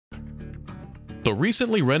The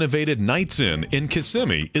recently renovated Inn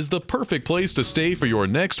Kissimmee is the perfect place to stay for your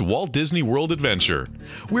next Walt Disney World adventure.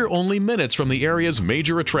 We're only minutes from the area's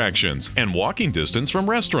major attractions and walking distance from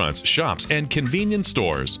restaurants, shops, and convenience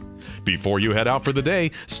stores. Before you head out for the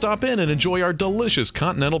day, stop in and enjoy our delicious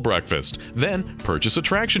continental breakfast. Then, purchase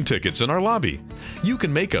attraction tickets in our lobby. You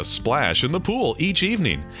can make a splash in the pool each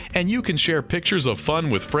evening, and you can share pictures of fun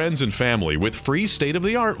with friends and family with free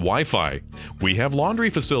state-of-the-art Wi-Fi. We have laundry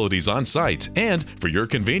facilities on site, and, for your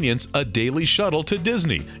convenience, a daily shuttle to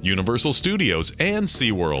Disney, Universal Studios, and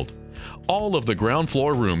SeaWorld. All of the ground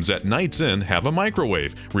floor rooms at Knights Inn have a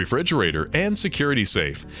microwave, refrigerator, and security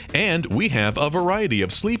safe. And we have a variety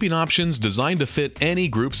of sleeping options designed to fit any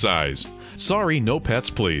group size. Sorry, no pets,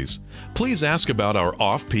 please. Please ask about our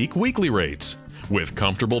off-peak weekly rates. With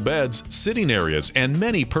comfortable beds, sitting areas, and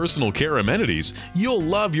many personal care amenities, you'll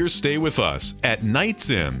love your stay with us at Knights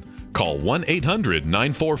Inn. Call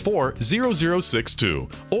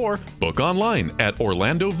 1-800-944-0062 or book online at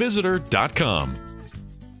orlandovisitor.com.